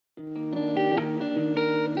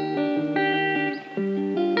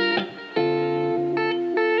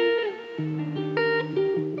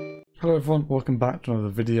Hello everyone, welcome back to another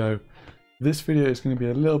video. This video is going to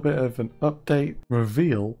be a little bit of an update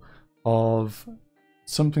reveal of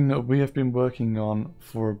something that we have been working on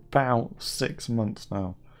for about 6 months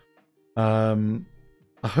now.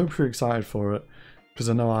 I hope you're excited for it, because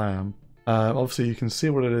I know I am. Obviously you can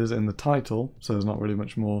see what it is in the title, so there's not really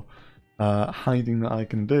much more hiding that I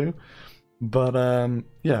can do. But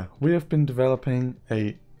yeah, we have been developing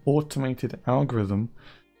a automated algorithm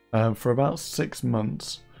for about 6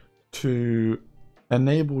 months to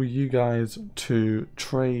enable you guys to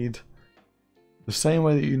trade the same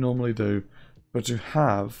way that you normally do, but to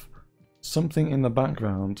have something in the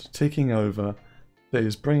background ticking over that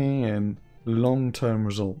is bringing in long-term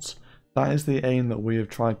results. That is the aim that we have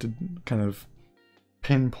tried to kind of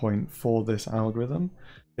pinpoint for this algorithm.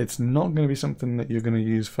 It's not going to be something that you're going to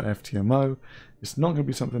use for FTMO. It's not going to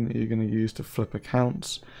be something that you're going to use to flip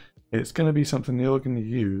accounts. It's going to be something that you're going to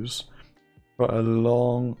use for a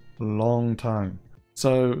long time.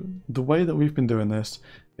 So the way that we've been doing this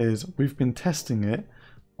is we've been testing it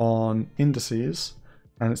on indices,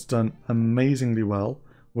 and it's done amazingly well.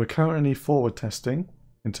 We're currently forward testing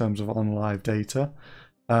in terms of on live data,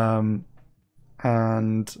 and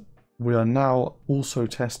we are now also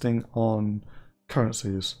testing on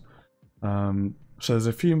currencies. So there's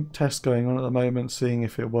a few tests going on at the moment, seeing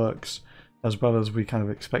if it works as well as we kind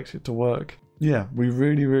of expect it to work. Yeah, we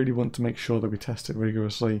really want to make sure that we test it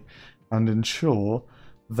rigorously and ensure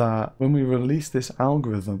that when we release this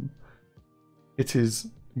algorithm, it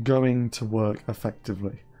is going to work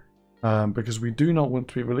effectively. Because we do not want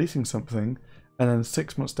to be releasing something and then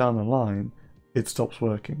 6 months down the line, it stops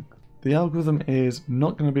working. The algorithm is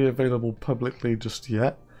not going to be available publicly just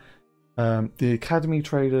yet. The academy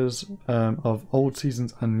traders of old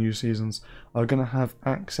seasons and new seasons are going to have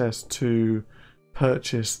access to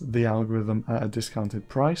purchase the algorithm at a discounted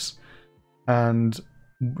price, and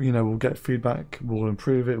we'll get feedback, we'll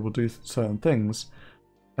improve it, we'll do certain things,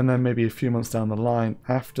 and then maybe a few months down the line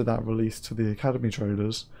after that release to the academy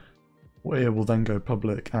traders, it will then go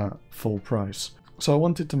public at full price. So I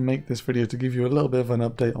wanted to make this video to give you a little bit of an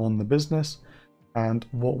update on the business and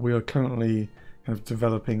what we are currently kind of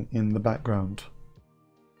developing in the background.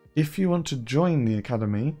 If you want to join the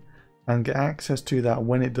academy and get access to that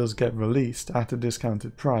when it does get released at a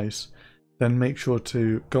discounted price, then make sure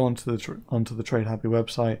to go onto the TradeHappy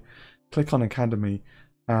website, click on Academy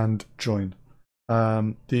and join.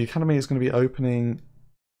 The Academy is going to be opening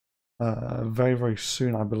very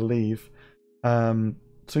soon, I believe. So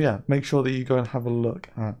yeah, make sure that you go and have a look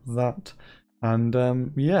at that.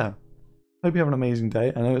 And yeah, hope you have an amazing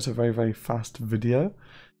day. I know it's a very fast video,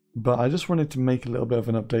 but I just wanted to make a little bit of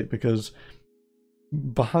an update because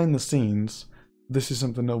behind the scenes, this is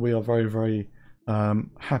something that we are very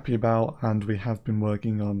happy about, and we have been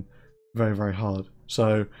working on very hard.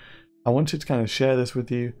 So I wanted to kind of share this with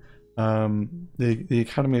you. The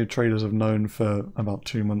Academy of Traders have known for about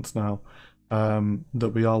 2 months now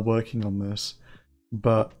that we are working on this,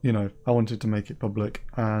 but I wanted to make it public.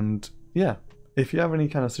 And yeah, if you have any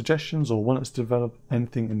kind of suggestions or want us to develop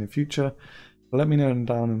anything in the future, let me know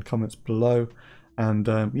down in the comments below, and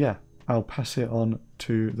yeah, I'll pass it on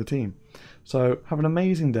to the team. So have an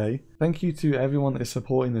amazing day. Thank you to everyone that is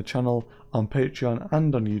supporting the channel on Patreon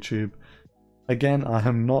and on YouTube. Again, I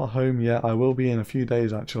am not home yet. I will be in a few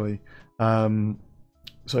days actually.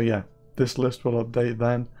 So yeah, this list will update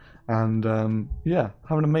then. And yeah,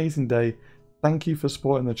 have an amazing day. Thank you for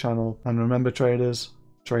supporting the channel, and remember traders,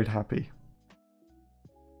 trade happy.